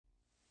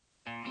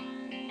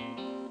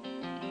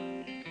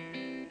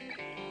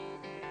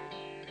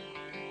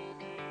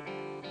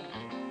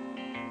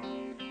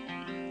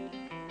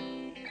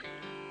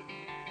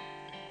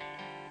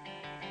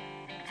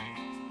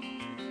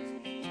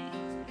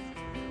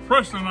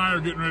Preston and I are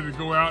getting ready to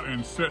go out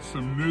and set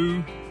some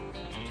new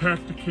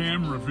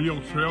Tactacam reveal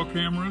trail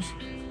cameras,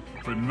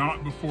 but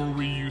not before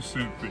we use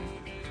Scent Thief.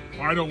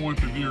 I don't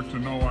want the deer to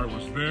know I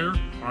was there.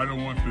 I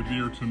don't want the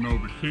deer to know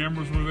the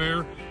cameras were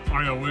there.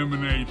 I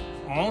eliminate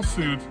all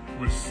scent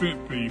with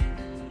Scent Thief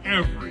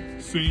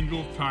every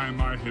single time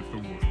I hit the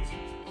woods.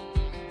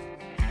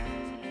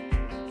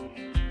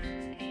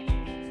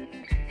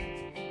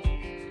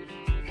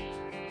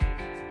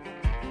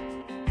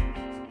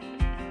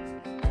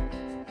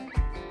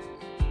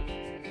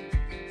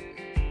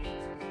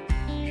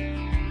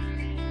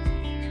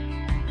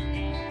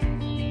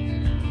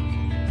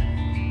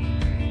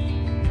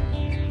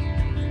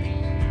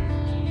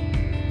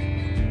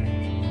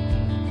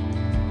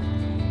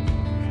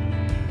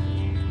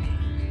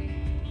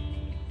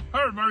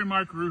 Hi everybody,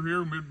 Mike Rue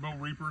here, Mid-Bow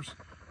Reapers.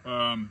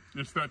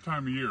 It's that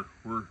time of year.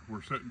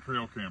 We're setting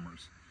trail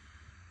cameras.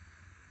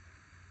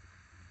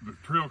 The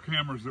trail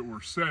cameras that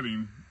we're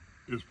setting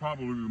is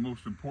probably the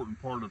most important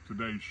part of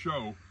today's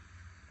show.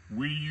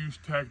 We use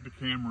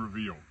Tactacam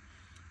Reveal.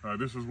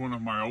 This is one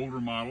of my older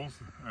models,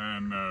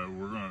 and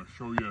we're going to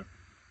show you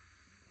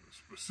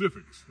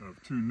specifics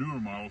of two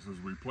newer models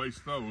as we place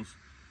those.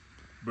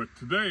 But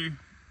today,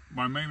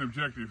 my main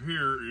objective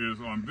here is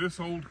on this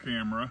old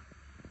camera.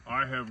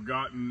 I have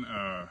gotten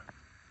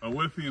a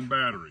lithium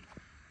battery,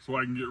 so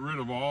I can get rid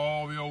of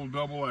all the old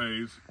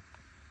AA's,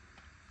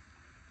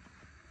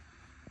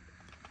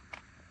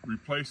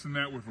 replacing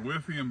that with a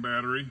lithium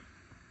battery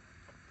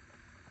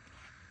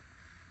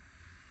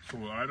so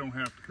that I don't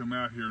have to come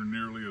out here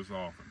nearly as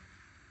often.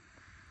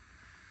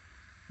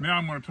 Now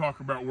I'm going to talk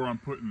about where I'm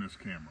putting this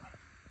camera.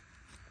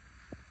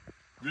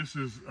 This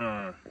is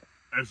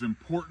as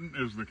important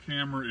as the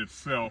camera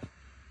itself.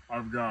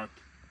 I've got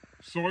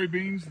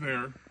soybeans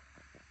there.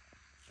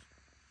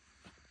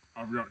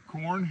 I've got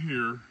corn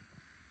here,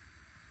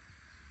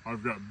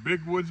 I've got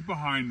big woods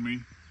behind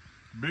me,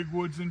 big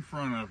woods in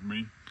front of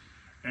me,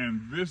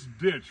 and this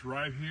ditch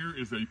right here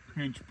is a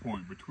pinch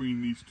point between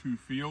these two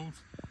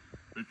fields.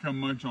 They come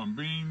munch on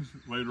beans,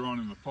 later on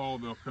in the fall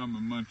they'll come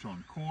and munch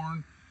on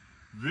corn.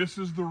 This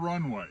is the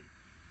runway.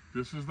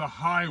 This is the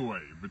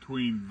highway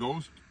between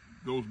those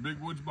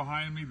big woods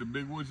behind me, the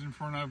big woods in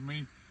front of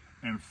me,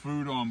 and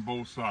food on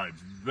both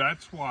sides.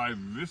 That's why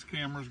this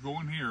camera's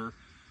going here,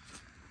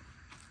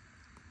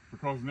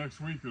 because next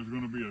week there's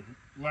going to be a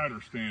ladder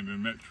stand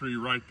in that tree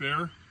right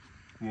there.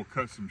 We'll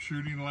cut some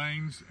shooting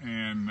lanes,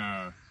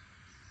 and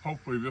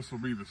hopefully this will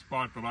be the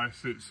spot that I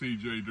sit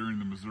CJ during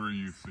the Missouri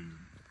youth season.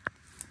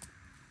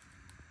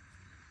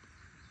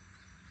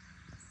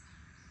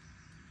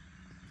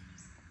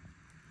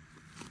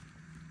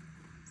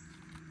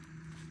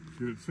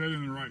 Get it set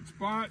in the right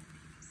spot.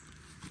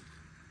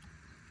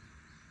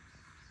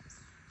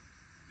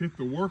 Hit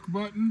the work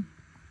button.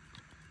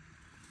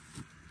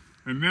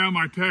 And now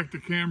my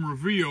Tactacam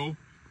Reveal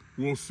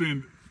will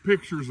send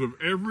pictures of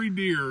every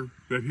deer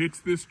that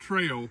hits this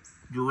trail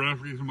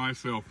directly to my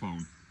cell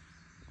phone.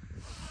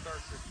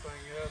 Start this thing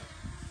up.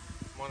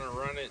 Want to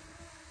run it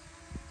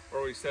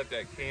where we set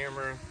that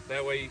camera.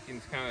 That way you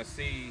can kind of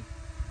see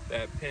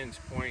that pinch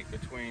point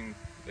between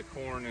the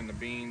corn and the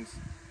beans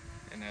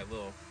and that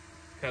little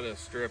cut of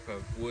strip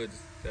of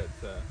woods that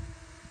the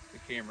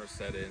camera's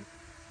set in.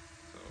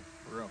 So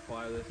we're going to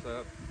fly this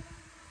up.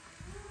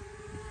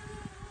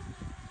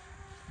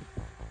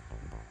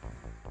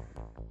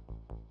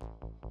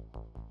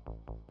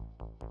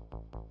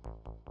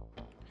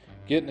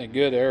 Getting a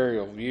good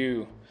aerial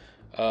view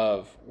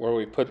of where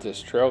we put this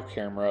trail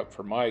camera up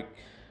for Mike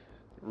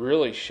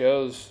really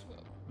shows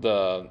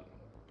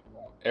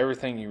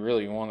everything you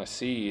really want to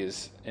see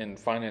is in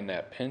finding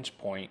that pinch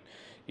point.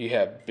 You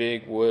have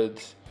big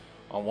woods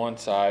on one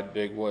side,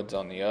 big woods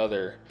on the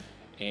other,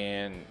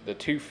 and the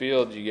two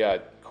fields, you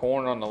got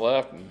corn on the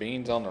left and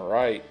beans on the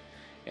right,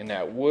 and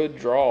that wood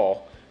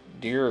draw,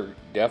 deer are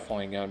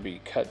definitely going to be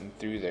cutting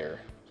through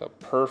there. It's a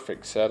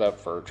perfect setup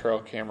for a trail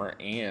camera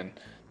and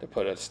to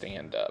put a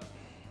stand up.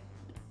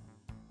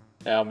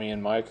 Now me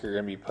and Mike are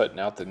going to be putting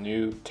out the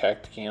new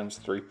Tactacams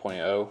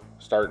 3.0,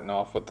 starting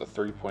off with the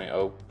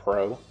 3.0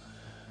 Pro.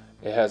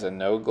 It has a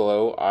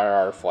no-glow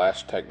IR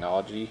flash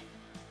technology,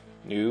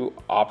 new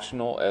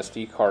optional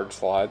SD card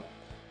slot,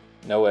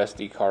 no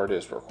SD card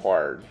is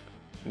required,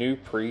 new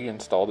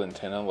pre-installed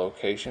antenna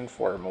location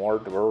for a more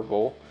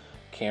durable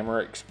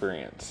camera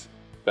experience,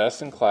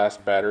 best-in-class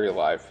battery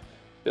life,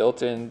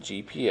 built-in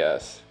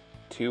GPS,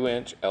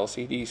 2-inch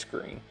LCD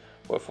screen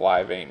with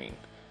live aiming,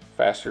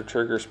 faster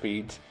trigger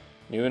speeds,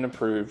 new and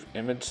improved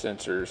image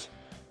sensors,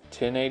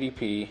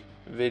 1080p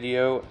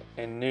video,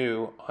 and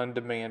new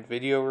on-demand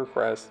video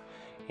requests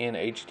and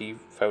HD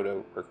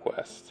photo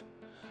requests.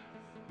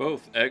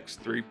 Both X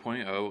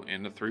 3.0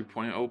 and the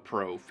 3.0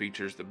 Pro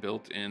features the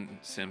built-in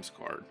SIM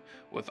card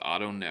with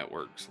auto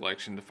network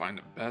selection to find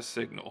the best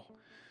signal.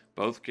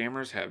 Both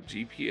cameras have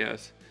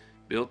GPS,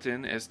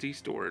 built-in SD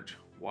storage,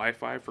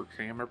 Wi-Fi for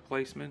camera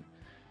placement,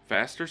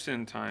 faster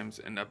send times,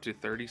 and up to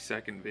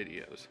 30-second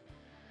videos.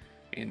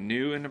 A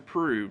new and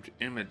improved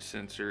image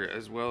sensor,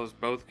 as well as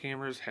both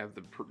cameras have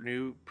the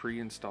new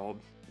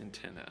pre-installed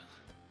antenna.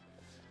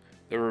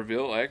 The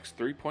Reveal X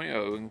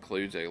 3.0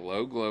 includes a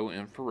low glow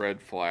infrared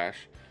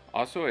flash,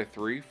 also a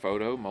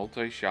 3-photo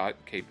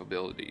multi-shot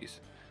capabilities.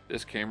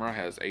 This camera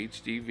has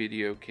HD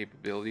video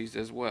capabilities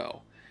as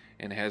well,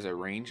 and has a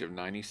range of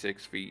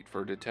 96 feet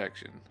for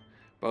detection.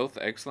 Both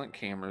excellent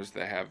cameras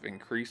that have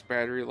increased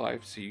battery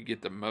life so you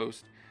get the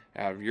most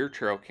out of your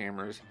trail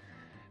cameras.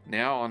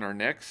 Now on our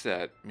next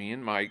set, me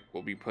and Mike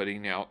will be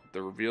putting out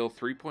the Reveal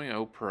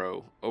 3.0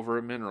 Pro over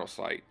a mineral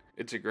site.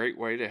 It's a great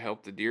way to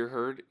help the deer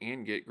herd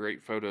and get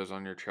great photos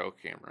on your trail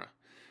camera.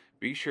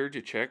 Be sure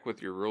to check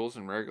with your rules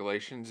and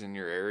regulations in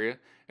your area,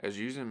 as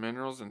using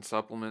minerals and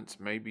supplements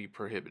may be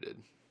prohibited.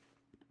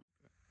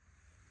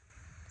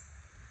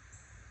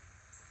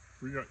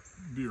 We got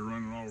deer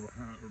running all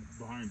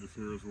behind us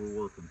here as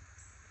we're working.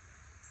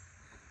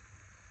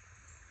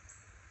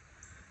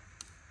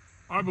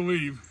 I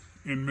believe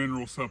in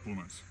mineral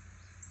supplements.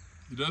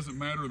 It doesn't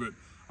matter that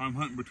I'm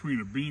hunting between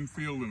a bean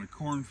field and a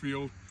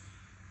cornfield.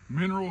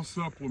 Mineral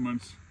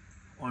supplements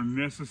are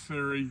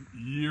necessary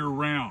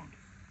year-round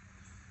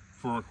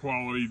for a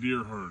quality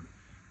deer herd.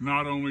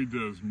 Not only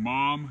does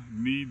mom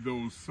need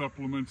those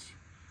supplements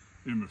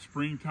in the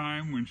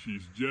springtime when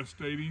she's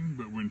gestating,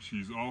 but when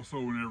she's also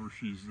whenever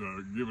she's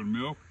giving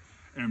milk,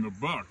 and the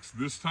bucks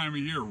this time of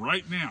year,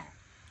 right now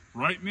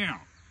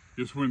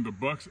is when the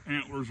bucks'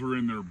 antlers are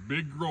in their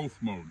big growth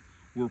mode.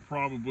 We're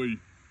probably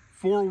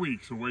 4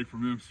 weeks away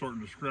from them starting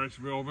to scratch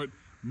velvet.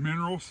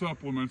 Mineral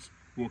supplements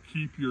will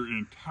keep your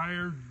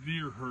entire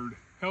deer herd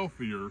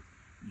healthier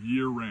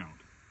year-round.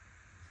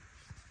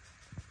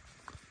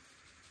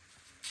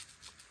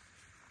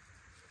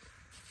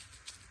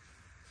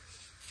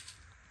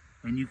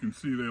 And you can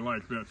see they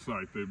like that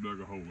site. They've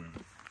dug a hole in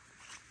it.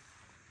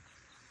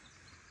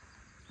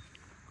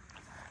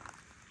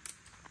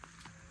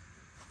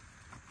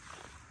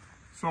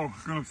 So I'm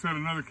going to set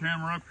another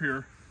camera up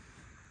here.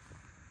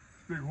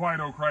 This big white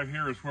oak right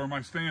here is where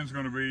my stand's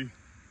going to be.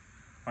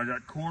 I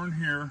got corn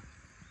here.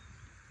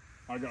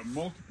 I got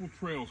multiple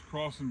trails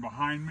crossing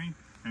behind me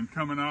and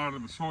coming out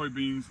of the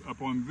soybeans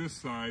up on this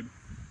side.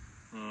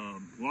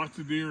 Lots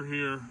of deer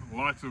here,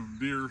 lots of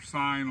deer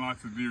sign,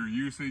 lots of deer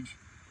usage.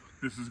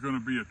 This is going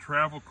to be a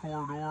travel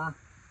corridor.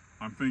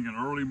 I'm thinking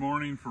early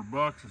morning for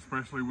bucks,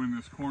 especially when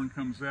this corn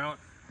comes out.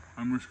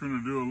 I'm just going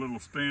to do a little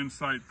stand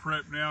site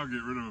prep now,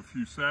 get rid of a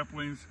few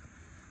saplings,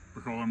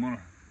 because I'm going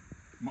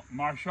to,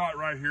 my shot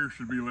right here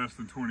should be less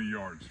than 20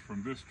 yards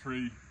from this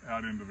tree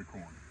out into the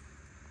corn.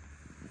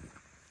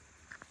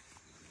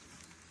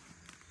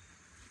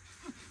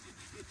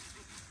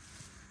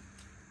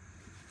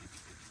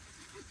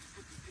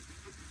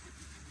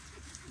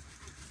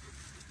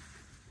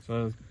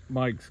 So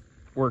Mike's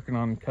working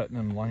on cutting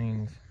them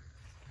lanes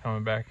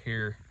coming back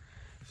here,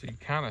 so you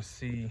kind of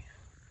see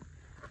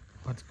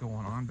what's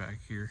going on back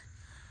here.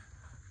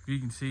 You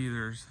can see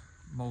there's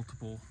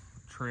multiple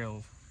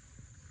trails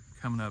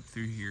coming up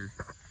through here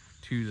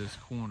to this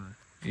corner,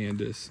 and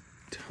just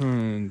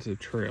tons of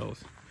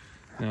trails.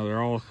 Now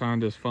they're all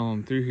kind of just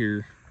following through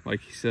here.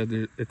 Like he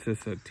said, it's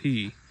just a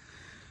T.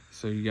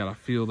 So you got a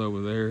field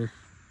over there,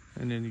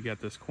 and then you got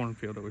this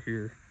cornfield over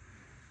here,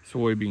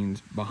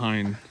 soybeans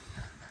behind.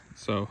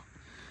 So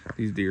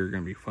these deer are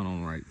going to be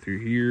funneling right through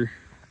here,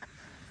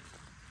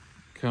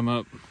 come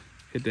up,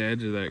 hit the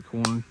edge of that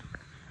corn,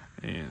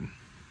 and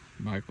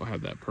Mike will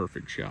have that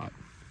perfect shot.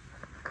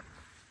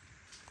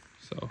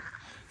 So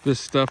this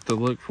stuff to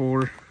look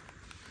for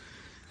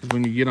is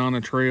when you get on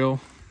a trail,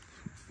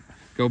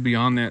 go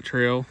beyond that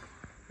trail,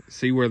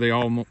 see where they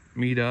all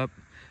meet up,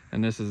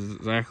 and this is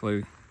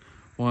exactly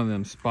one of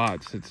them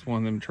spots. It's one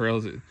of them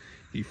trails that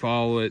you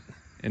follow it,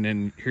 and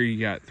then here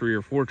you got 3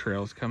 or 4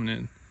 trails coming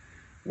in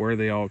where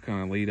they all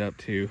kind of lead up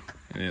to,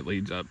 and it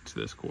leads up to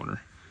this corner.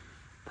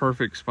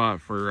 Perfect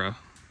spot for a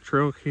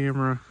trail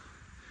camera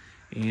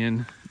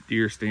and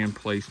deer stand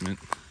placement.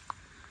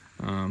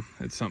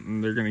 It's something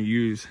they're going to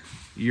use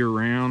year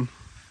round.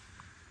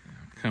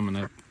 Coming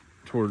up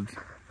towards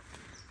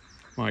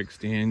Mike's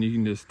stand, you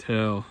can just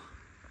tell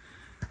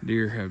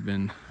deer have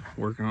been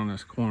working on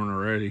this corn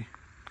already,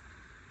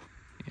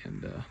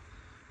 and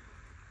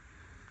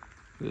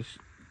this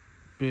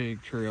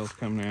big trail's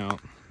coming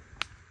out.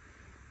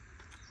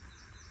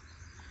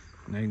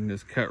 And they can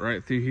just cut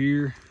right through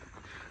here.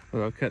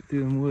 Well, I'll cut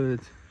through them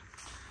woods.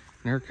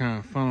 And they're kind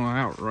of funneling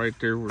out right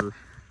there where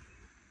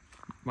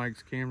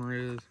Mike's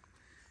camera is.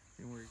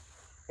 And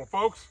well,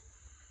 folks,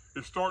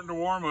 it's starting to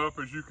warm up,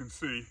 as you can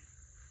see.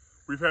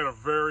 We've had a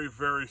very,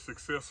 very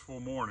successful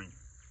morning.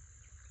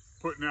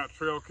 Putting out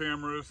trail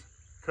cameras,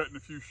 cutting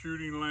a few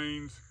shooting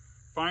lanes,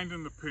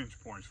 finding the pinch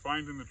points,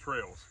 finding the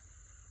trails.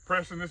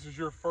 Preston, this is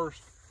your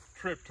first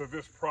trip to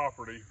this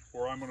property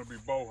where I'm going to be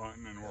bow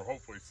hunting, and where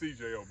hopefully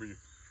CJ will be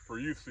for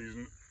youth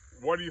season.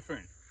 What do you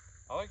think?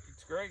 I think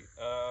it's great.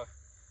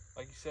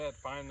 Like you said,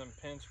 finding them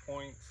pinch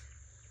points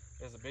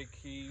is a big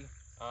key.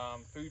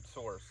 Food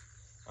source.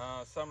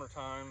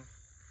 Summertime,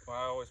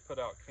 I always put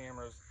out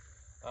cameras.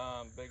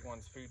 Big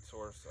one's food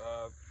source.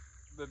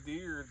 The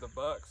deer, the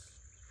bucks,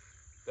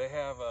 they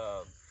have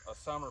a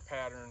summer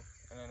pattern,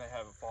 and then they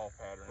have a fall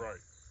pattern.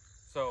 Right.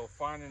 So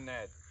finding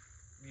that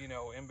you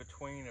know, in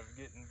between of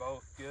getting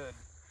both good.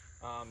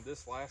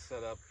 This last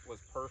setup was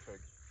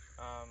perfect.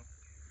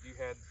 You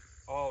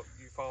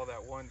follow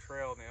that one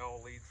trail and it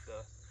all leads to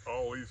the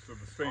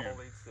stand. All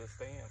leads to the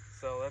stand.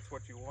 So that's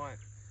what you want.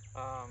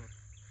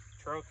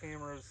 Trail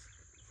cameras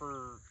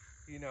for,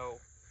 you know,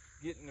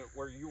 getting it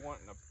where you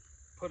wanting to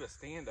put a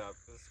stand up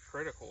is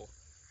critical.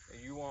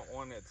 And you want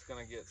one that's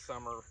going to get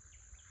summer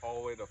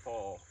all the way to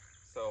fall.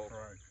 So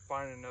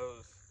finding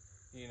those,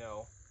 you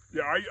know.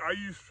 Yeah, I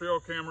use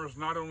trail cameras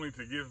not only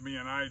to give me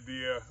an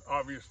idea,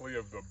 obviously,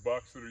 of the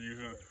bucks that are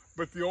using it,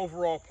 but the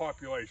overall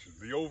population,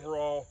 the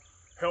overall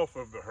health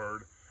of the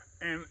herd,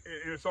 and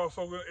it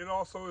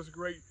also is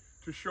great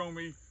to show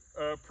me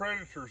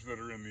predators that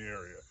are in the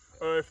area,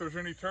 if there's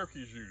any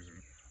turkeys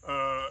using.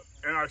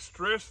 And I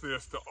stress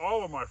this to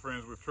all of my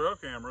friends with trail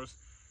cameras: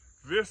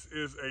 this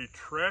is a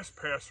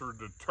trespasser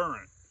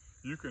deterrent.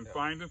 You can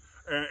find them,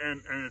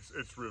 and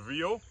it's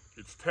Reveal,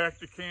 it's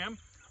Tactacam.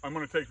 I'm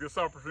going to take this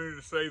opportunity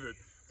to say that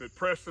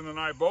Preston and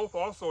I both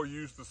also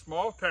use the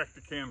small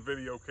Tactacam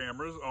video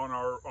cameras on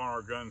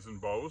our guns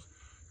and bows.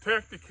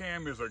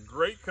 Tactacam is a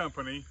great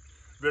company.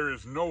 There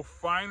is no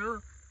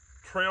finer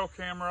trail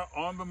camera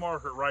on the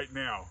market right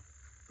now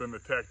than the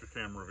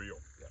Tactacam Reveal.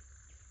 Yeah.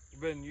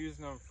 We've been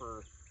using them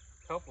for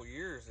a couple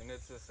years, and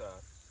it's just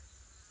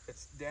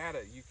it's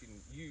data you can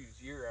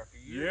use year after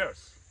year.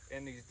 Yes.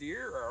 And these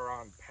deer are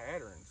on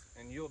patterns,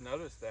 and you'll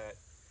notice that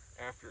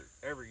after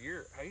every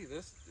year, hey,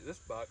 this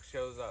buck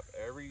shows up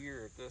every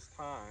year at this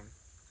time.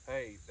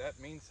 Hey, that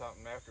means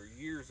something after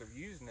years of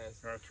using this.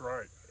 That's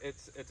right.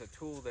 It's a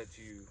tool that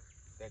you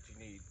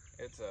need.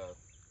 It's a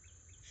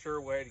sure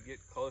way to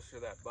get closer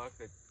to that buck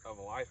of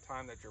a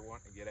lifetime that you're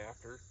wanting to get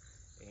after,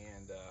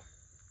 and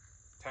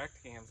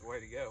Tactacam's the way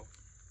to go.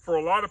 For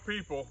a lot of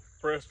people,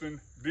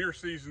 Preston, deer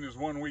season is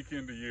 1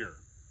 weekend a year.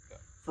 Yeah.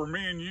 For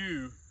me and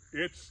you,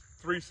 it's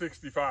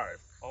 365.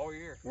 All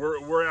year.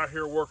 We're out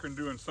here working,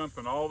 doing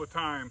something all the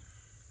time.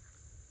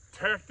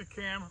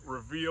 Tactacam,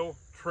 Reveal,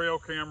 trail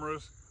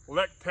cameras.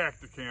 Let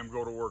Tactacam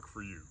go to work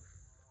for you.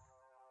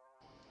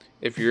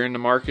 If you're in the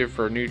market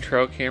for a new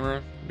trail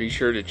camera, be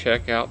sure to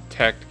check out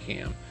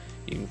Tactacam.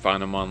 You can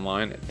find them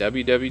online at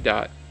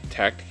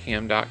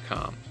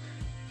www.tactacam.com.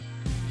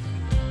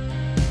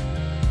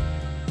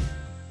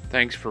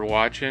 Thanks for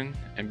watching,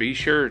 and be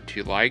sure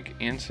to like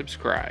and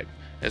subscribe,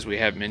 as we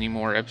have many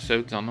more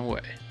episodes on the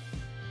way.